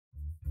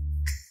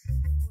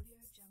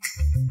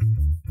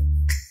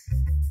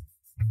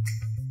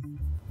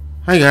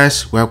Hi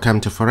guys, welcome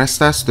to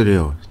Vrscene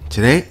Studio.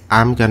 Today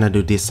I'm gonna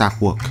do this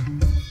artwork.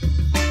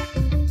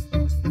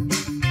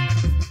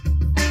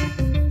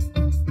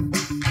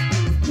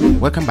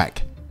 Welcome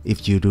back.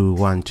 If you do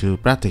want to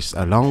practice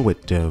along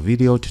with the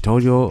video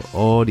tutorial,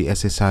 all the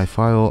exercise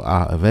files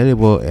are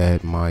available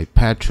at my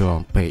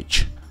Patreon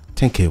page.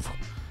 Thank you.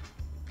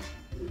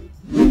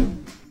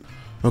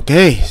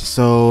 Okay,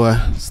 so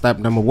step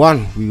number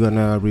one, we're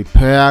gonna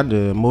repair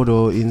the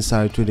model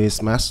inside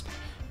 3ds Max.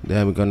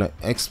 Then we're gonna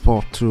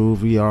export to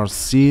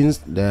Vrscene,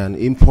 then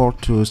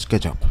import to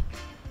SketchUp.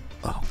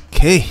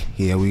 Okay,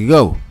 here we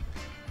go.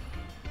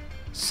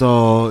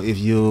 So if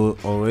you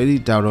already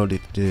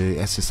downloaded the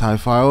exercise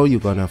file, you're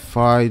gonna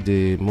find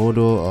the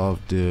model of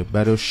the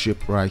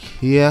Battleship right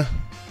here.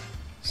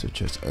 So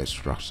just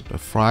extract the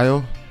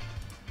file.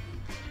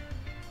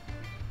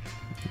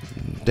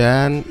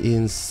 Then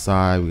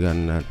inside we're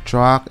gonna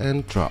drag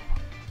and drop,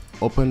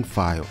 open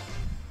file.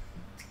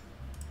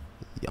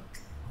 Yep.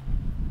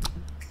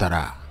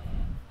 Ta-da!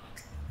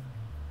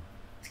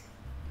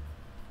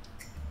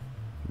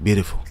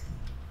 Beautiful.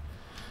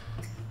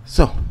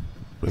 So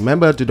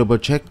remember to double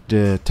check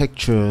the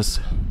textures.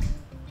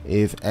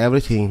 If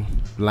everything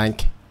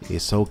blank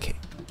is okay.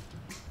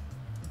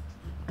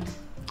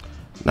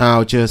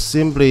 Now just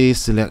simply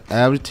select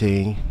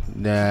everything,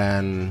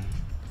 then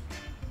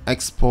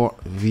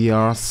export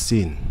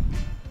Vrscene.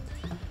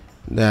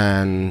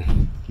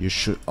 Then you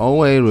should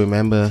always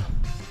remember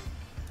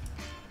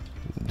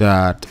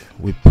that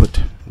we put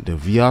the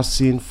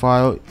Vrscene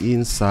file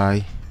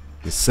inside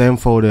the same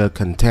folder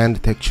contain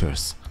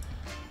textures.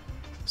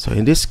 So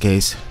in this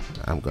case,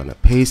 I'm gonna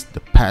paste the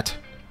path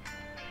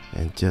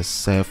and just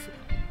save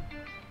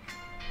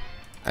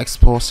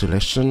export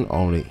selection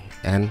only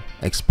and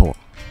export.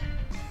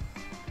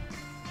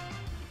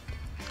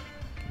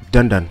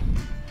 Done.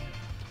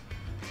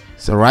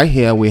 So right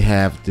here we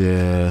have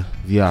the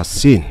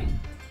Vrscene.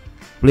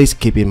 Please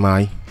keep in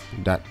mind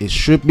that it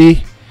should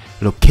be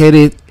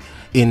located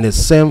in the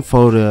same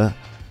folder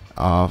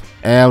of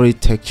every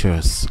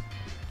textures.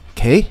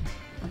 Okay,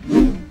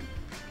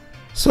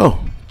 so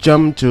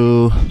jump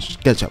to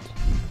SketchUp.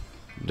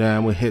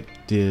 Then we hit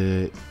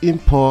the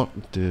import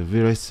the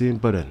Vrscene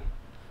button.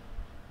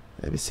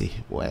 Let me see,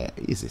 where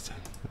is it?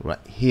 Right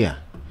here.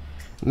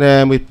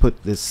 Then we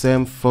put the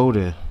same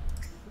folder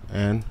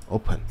and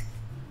open.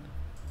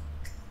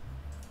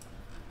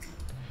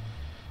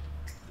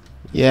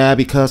 Yeah,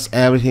 because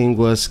everything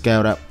was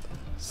scaled up,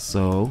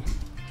 so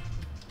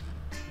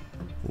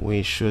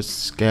we should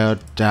scale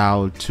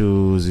down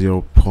to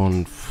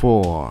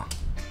 0.4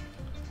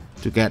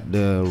 to get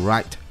the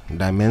right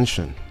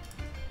dimension.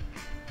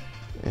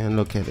 And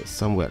locate it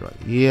somewhere right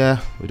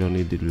here. We don't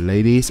need the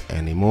ladies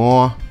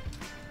anymore.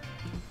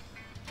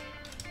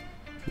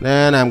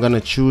 Then I'm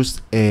gonna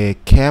choose a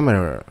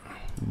camera,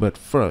 but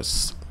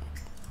first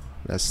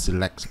let's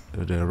select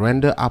the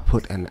render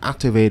output and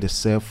activate the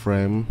save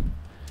frame.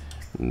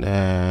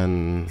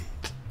 Then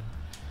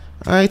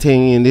I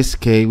think in this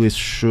case we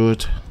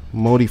should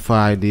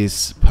modify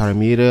this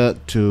parameter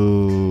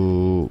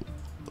to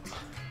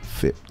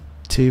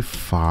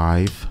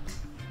 55,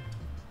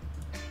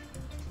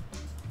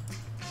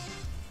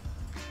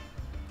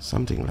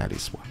 something like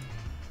this one.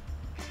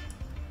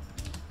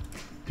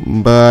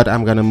 But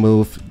I'm gonna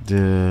move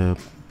the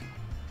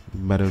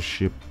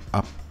Battleship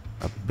up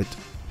a bit.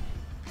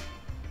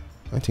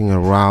 I think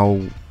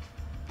around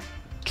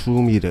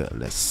 2 meters,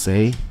 let's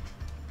say.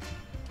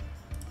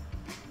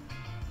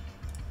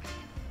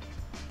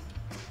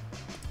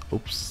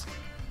 Oops.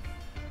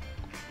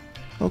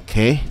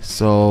 Okay,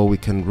 so we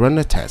can run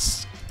a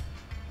test.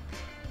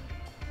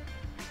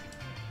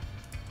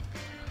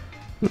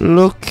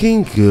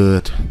 Looking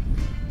good.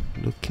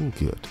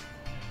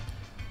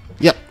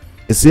 Yep,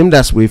 it seems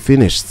that we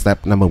finished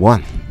step number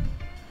one.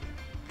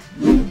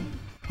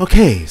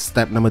 Okay,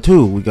 step number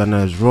two, we're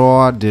gonna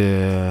draw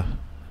the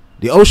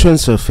ocean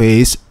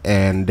surface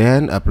and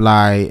then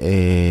apply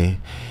a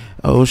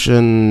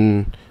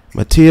ocean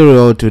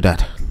material to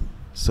that.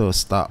 So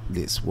start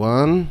this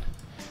one.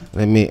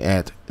 Let me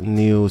add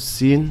new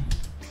scene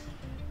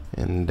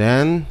and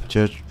then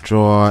just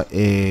draw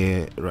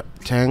a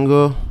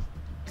rectangle.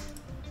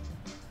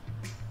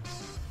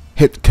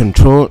 Hit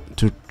Control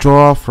to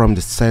draw from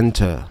the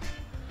center.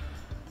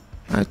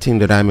 I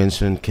think the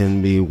dimension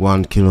can be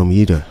 1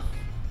 kilometer.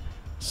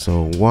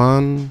 So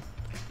 1.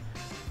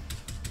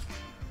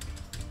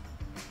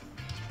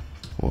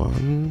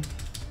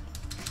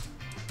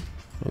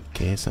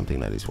 Okay, something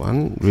like this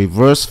one.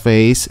 Reverse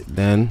face,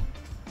 then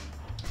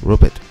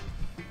group it.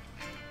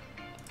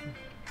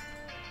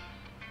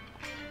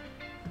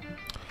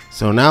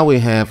 So now we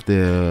have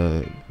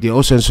the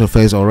ocean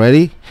surface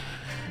already.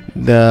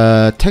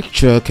 The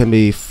texture can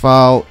be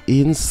found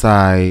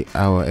inside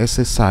our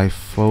exercise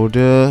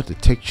folder. The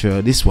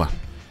texture, this one.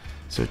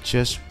 So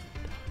just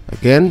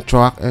again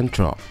drag and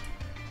drop.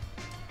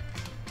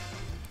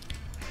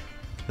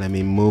 Let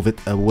me move it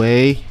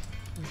away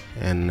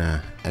and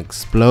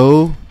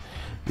explode.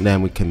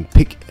 Then we can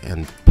pick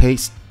and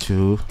paste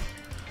to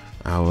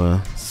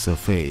our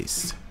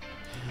surface.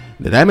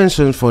 The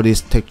dimension for this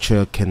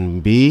texture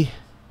can be,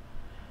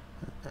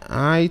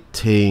 I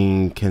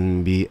think,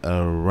 can be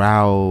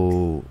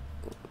around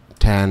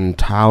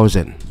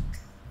 10,000.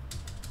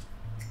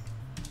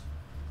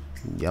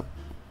 Yep.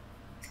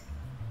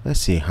 Let's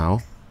see how.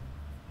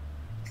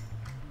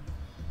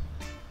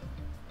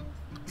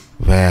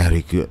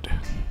 Very good.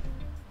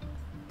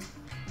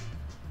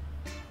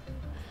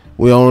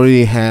 We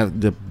already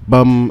have the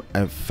bump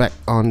effect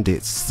on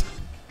this.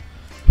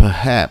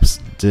 Perhaps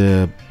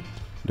the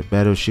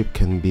battleship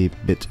can be a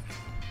bit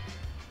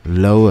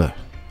lower,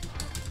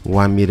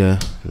 1 meter,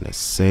 let's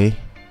say.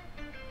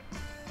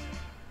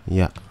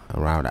 Yeah,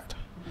 around that.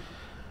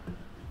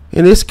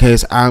 In this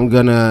case, I'm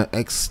gonna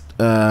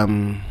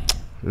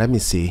let me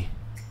see,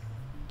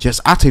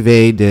 just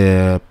activate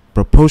the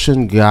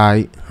proportion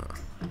guide,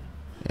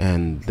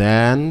 and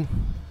then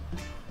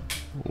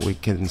we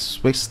can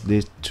switch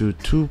this to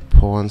 2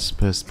 points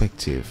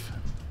perspective,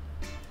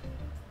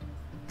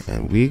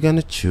 and we're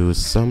gonna choose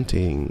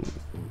something.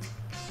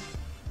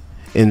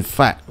 In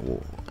fact,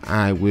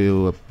 I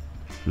will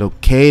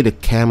locate the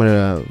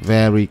camera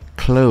very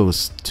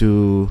close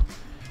to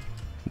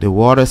the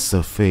water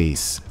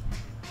surface,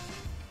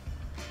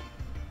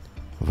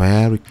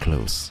 very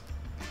close.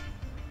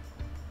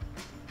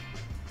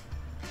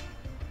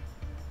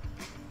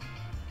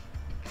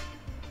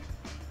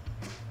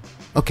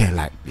 Okay,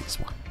 like this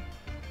one.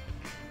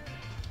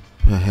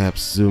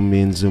 Perhaps zoom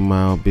in, zoom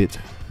out a bit,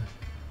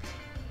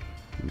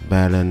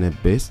 balance a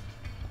bit.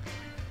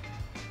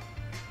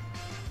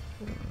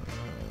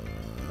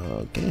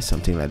 Okay,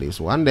 something like this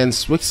one. Then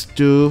switch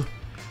to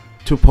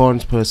 2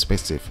 points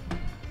perspective.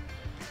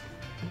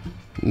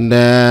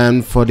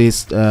 Then for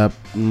this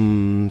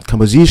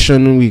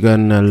composition, we're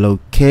gonna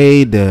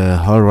locate the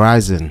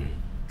horizon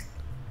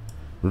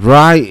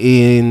right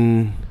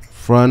in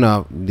front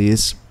of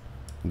this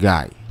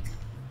guy.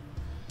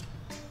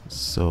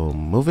 So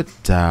move it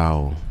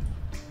down.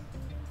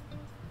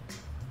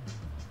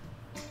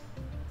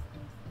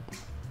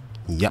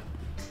 Yep,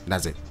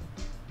 that's it.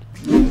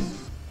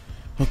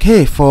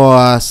 Okay,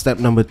 for step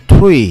number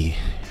 3,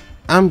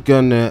 I'm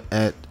gonna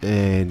add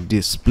a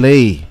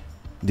display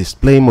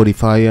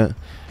modifier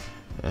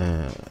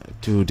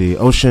to the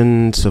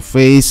ocean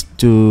surface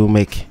to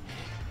make,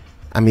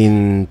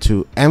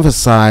 to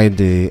emphasize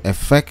the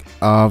effect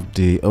of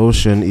the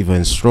ocean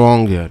even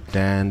stronger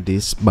than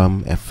this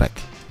bump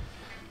effect.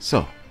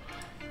 So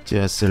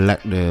just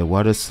select the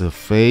water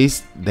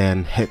surface,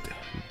 then hit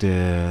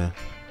the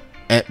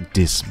add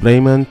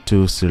displacement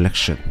to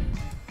selection,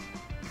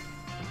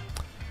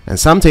 and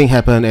something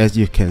happened. As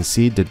you can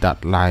see, the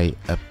dot line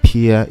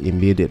appear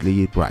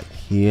immediately right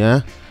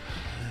here.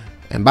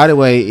 And by the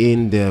way,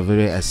 in the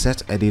Vray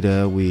asset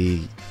editor,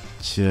 we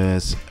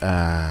just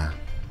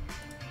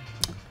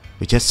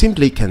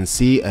simply can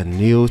see a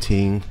new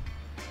thing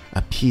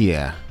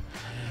appear.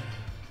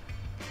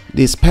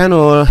 This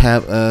panel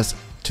helps us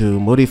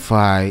to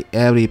modify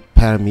every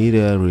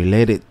parameter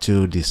related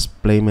to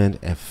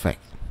displacement effect,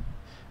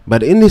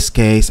 but in this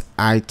case,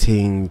 I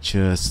think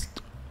just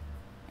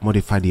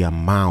modify the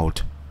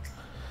amount.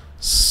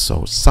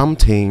 So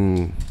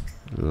something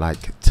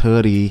like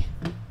 30.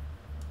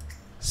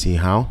 See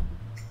how?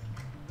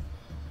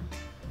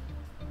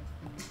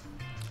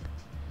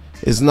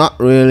 It's not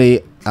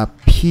really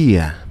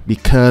appear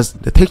because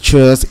the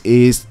textures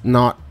is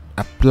not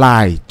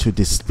applied to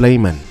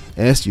displacement.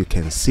 As you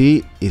can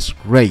see, it's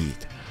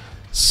red.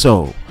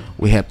 So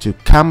we have to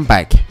come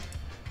back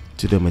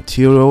to the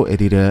material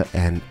editor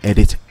and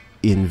edit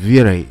in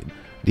Vray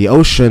the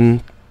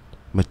ocean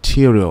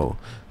material.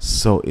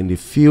 So in the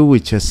view, we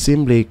just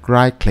simply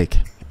right click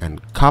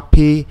and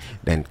copy,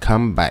 then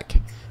come back,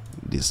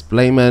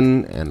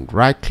 displacement, and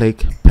right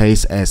click,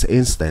 paste as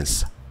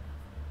instance.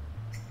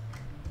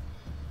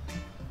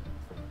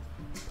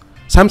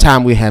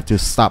 Sometimes we have to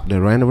stop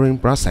the rendering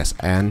process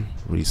and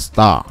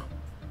restart.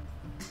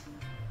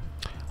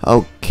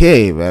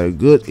 Okay, very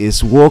good.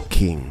 It's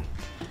working.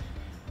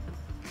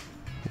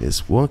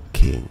 It's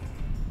working.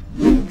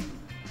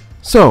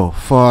 So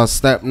for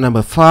step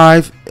number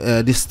 5,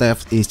 this step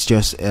is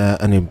just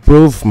an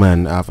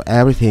improvement of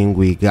everything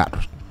we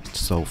got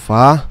so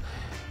far.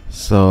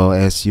 So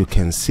as you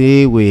can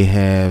see, we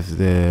have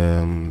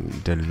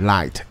the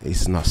light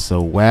is not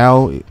so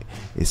well.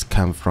 It's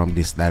come from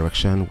this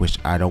direction, which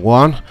I don't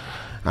want.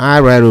 I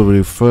rather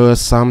refer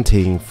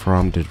something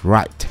from the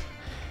right.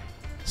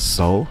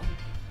 So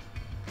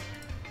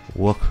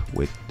work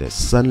with the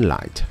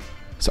sunlight.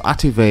 So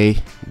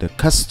activate the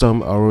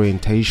custom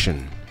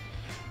orientation.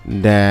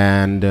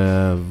 Then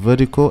the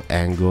vertical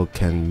angle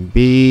can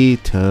be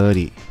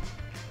 30.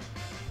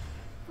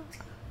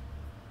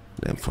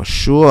 Then for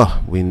sure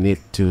we need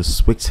to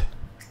switch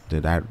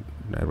the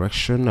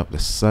direction of the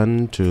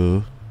sun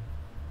to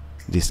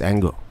this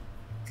angle.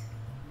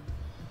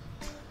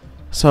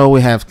 So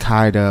we have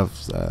kind of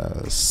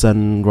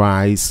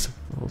sunrise.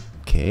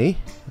 Okay,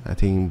 I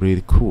think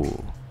really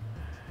cool.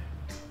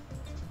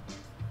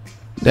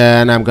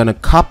 Then I'm gonna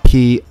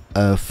copy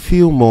a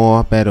few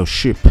more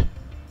battleship.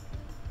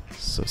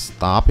 So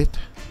stop it.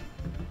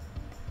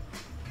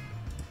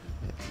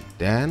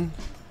 then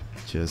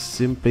just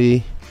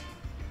simply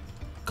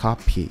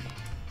copy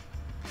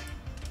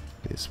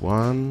this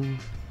one,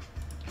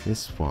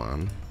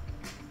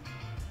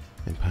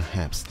 and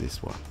perhaps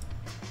this one.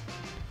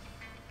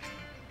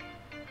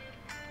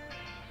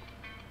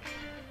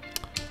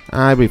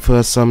 I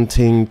prefer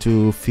something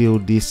to fill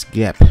this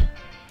gap,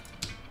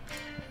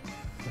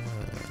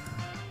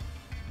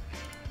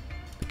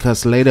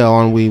 because later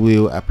on we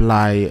will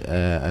apply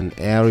an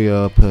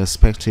aerial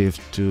perspective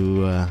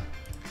to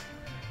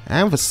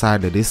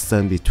emphasize the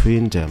distance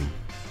between them.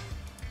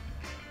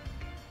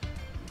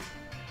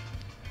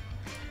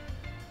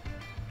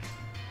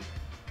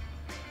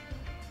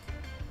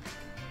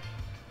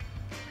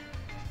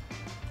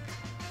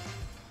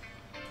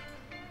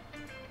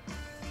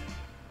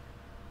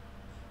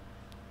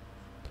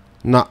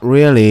 Not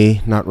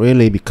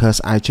really,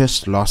 because I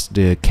just lost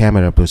the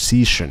camera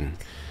position.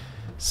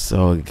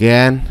 So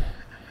again,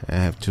 I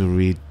have to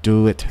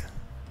redo it.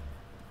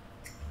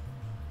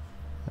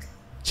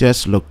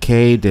 Just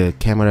locate the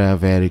camera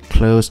very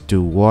close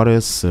to water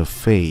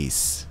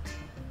surface.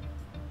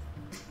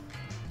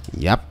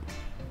 Yep.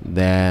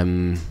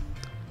 Then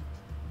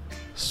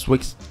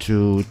switch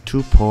to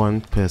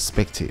 2-point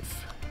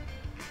perspective.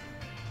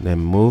 Then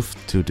move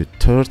to the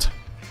third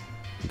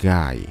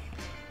guy.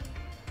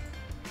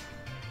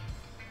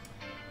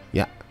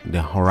 Yeah,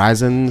 the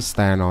horizon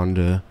stand on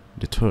the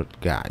third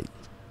guy.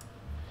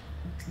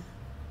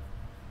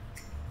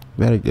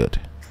 Very good.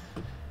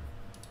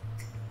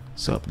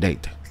 So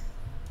update.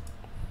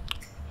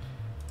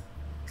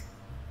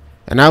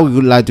 And now we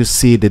would like to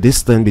see the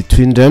distance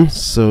between them,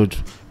 so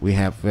we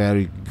have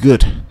very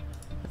good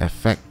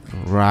effect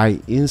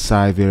right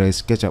inside Vray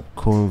Sketchup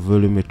cone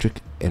volumetric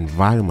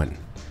environment.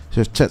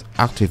 So just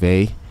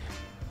activate.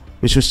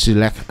 We should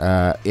select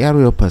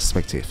aerial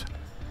perspective,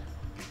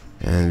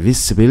 and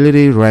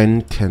visibility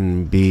range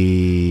can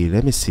be,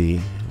 let me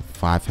see,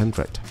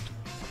 500.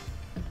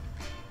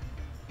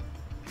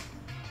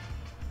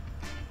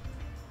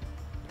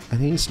 I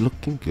think it's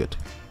looking good.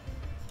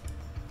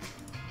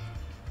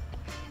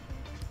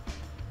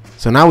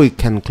 So now we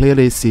can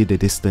clearly see the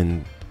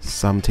distance.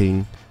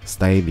 Something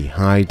stay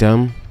behind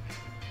them,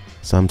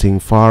 something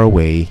far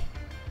away.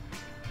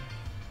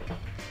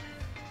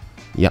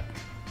 Yep.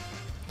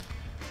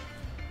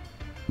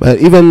 But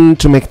even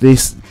to make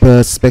this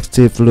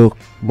perspective look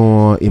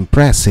more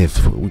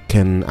impressive, we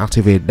can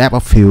activate depth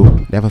of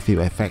field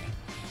effect.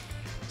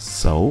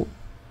 So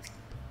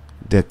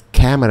the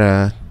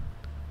camera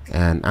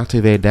and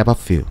activate depth of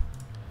field.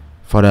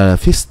 For the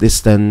fixed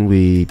distance,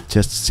 we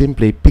just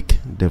simply pick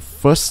the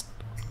first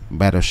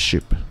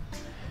battleship,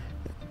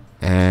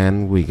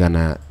 and we're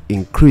gonna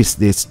increase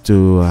this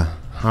to a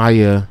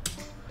higher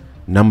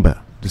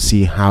number to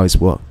see how it's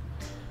work.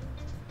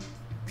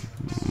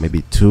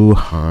 Maybe too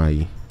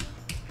high.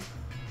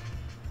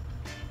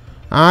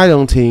 I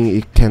don't think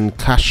it can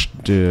catch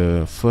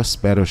the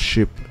first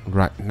battleship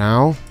right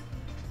now.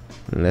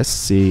 Let's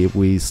see if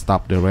we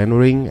stop the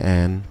rendering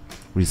and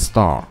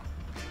restart.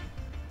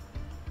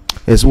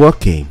 It's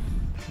working.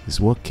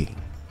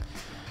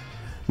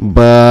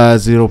 But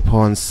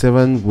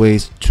 0.7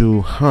 weighs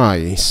too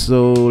high,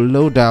 so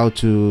low down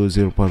to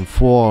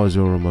 0.4 or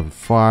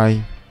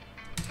 0.5.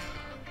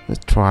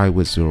 Let's try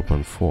with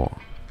 0.4.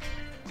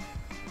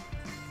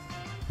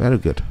 Very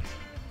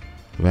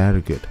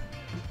good.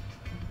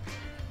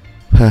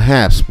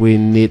 Perhaps we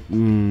need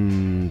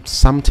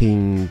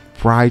something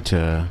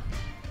brighter.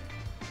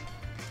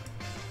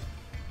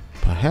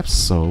 Perhaps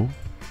so.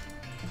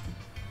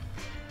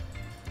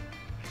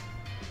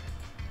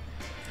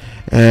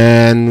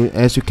 And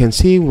as you can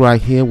see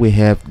right here, we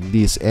have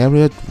this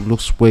area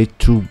looks way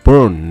too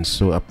burnt,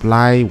 so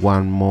apply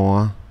one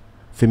more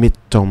vivid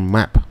tone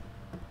map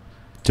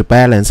to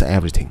balance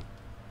everything.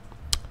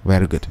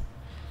 Very good.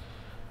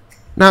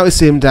 Now it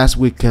seems that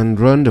we can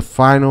run the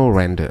final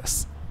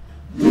renders.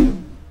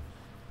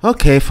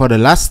 Okay, for the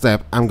last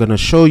step, I'm gonna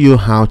show you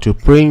how to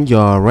bring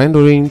your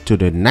rendering to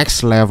the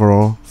next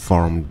level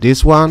from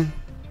this one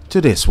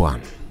to this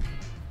one.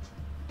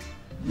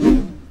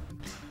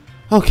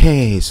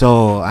 Okay,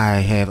 so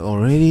I have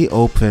already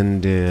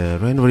opened the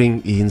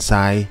rendering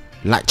inside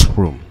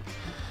Lightroom.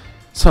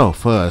 So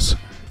first,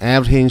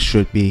 everything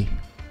should be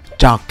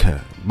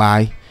darker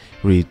by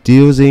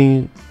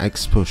reducing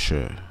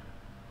exposure.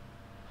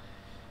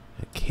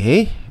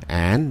 Okay,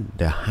 and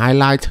the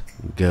highlight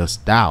goes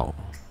down.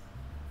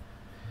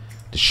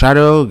 The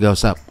shadow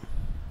goes up.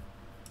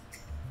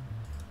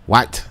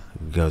 White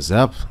goes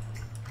up,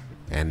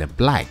 and the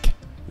black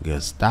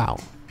goes down.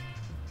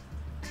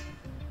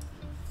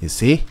 You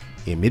see,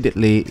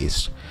 immediately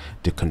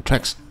the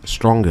contrast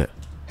stronger.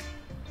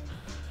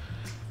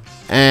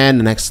 And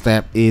the next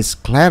step is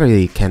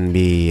clarity can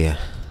be,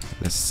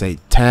 let's say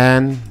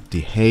 10.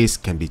 The haze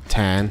can be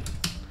 10.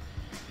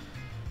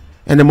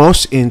 And the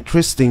most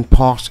interesting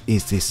part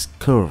is this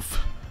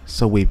curve.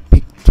 So we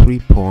pick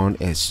 3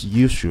 points as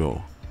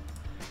usual,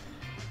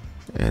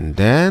 and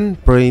then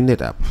bring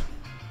it up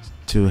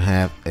to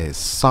have a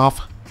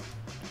soft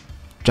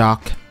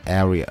dark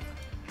area.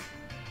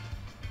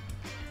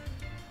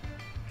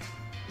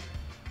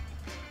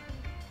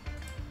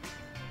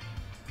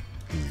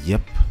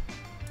 Yep.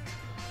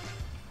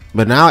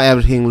 But now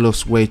everything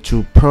looks way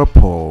too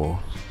purple.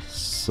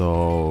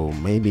 So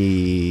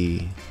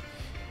maybe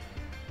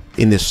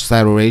in the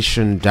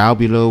saturation down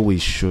below we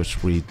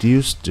should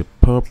reduce the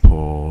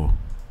purple.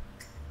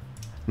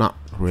 Not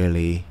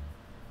really,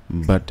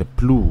 but the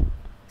blue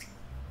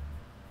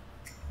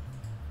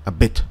a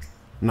bit,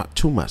 not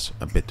too much,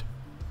 a bit.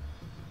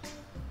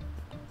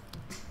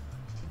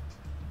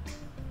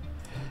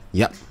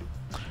 Yep.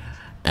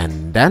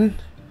 And then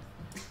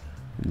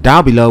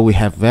down below we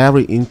have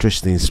very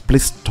interesting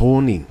split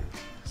toning.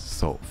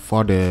 So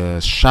for the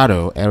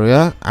shadow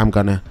area, I'm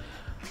gonna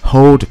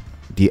hold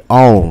the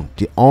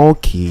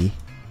Alt key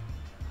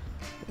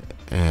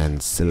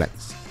and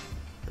select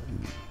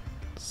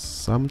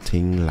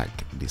something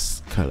like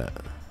this color,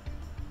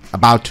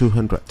 about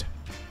 200.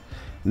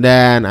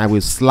 Then I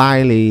will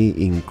slightly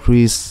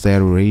increase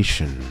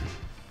saturation.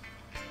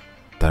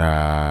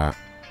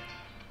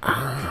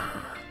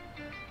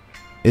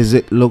 Is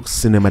it look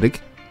cinematic?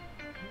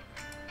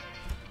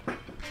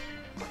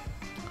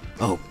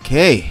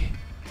 Okay.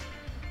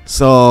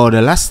 So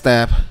the last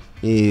step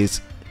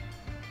is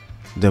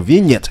the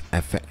vignette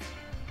effect.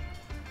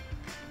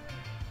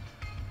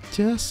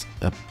 Just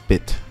a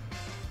bit.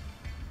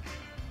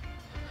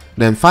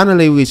 Then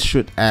finally we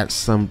should add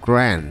some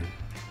grain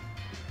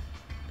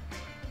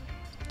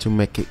to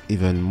make it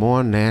even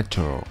more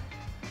natural.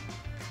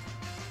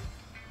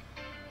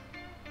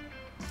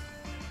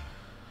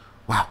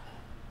 Wow.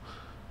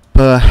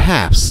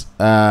 Perhaps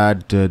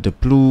the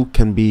blue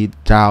can be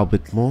down a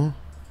bit more.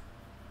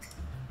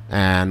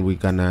 And we're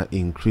gonna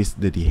increase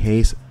the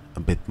dehaze a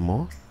bit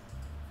more.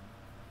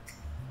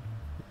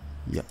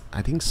 Yep,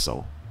 I think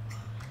so.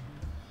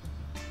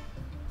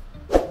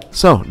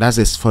 So that's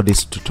it for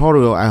this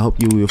tutorial. I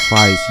hope you will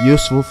find it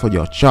useful for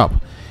your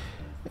job.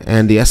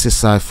 And the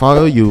exercise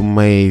file you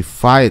may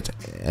find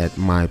at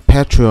my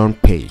Patreon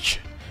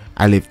page.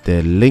 I leave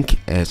the link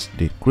as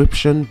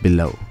description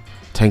below.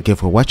 Thank you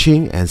for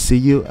watching and see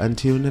you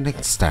until the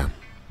next time.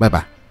 Bye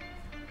bye.